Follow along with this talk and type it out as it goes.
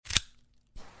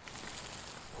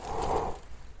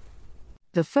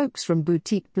The folks from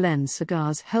Boutique Blend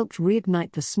Cigars helped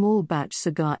reignite the small batch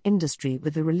cigar industry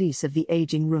with the release of the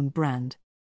Aging Room brand.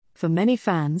 For many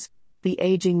fans, the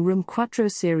Aging Room Quattro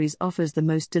series offers the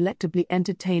most delectably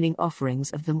entertaining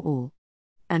offerings of them all.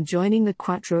 And joining the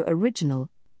Quattro Original,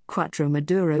 Quattro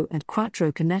Maduro and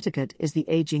Quattro Connecticut is the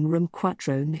Aging Room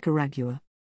Quattro Nicaragua.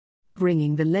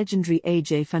 Bringing the legendary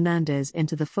A.J. Fernandez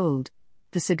into the fold,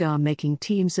 the cigar-making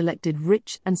team selected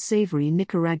rich and savory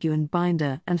Nicaraguan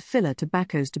binder and filler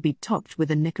tobaccos to be topped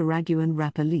with a Nicaraguan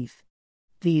wrapper leaf.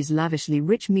 These lavishly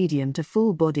rich medium to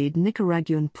full-bodied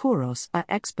Nicaraguan puros are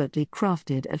expertly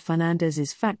crafted at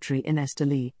Fernandez's factory in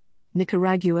Esteli,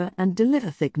 Nicaragua and deliver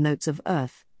thick notes of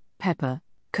earth, pepper,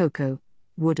 cocoa,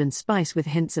 wood and spice with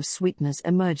hints of sweetness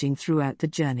emerging throughout the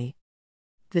journey.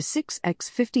 The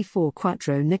 6x54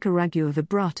 Quattro Nicaragua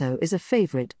Vibrato is a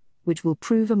favorite, which will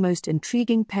prove a most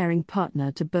intriguing pairing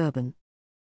partner to bourbon.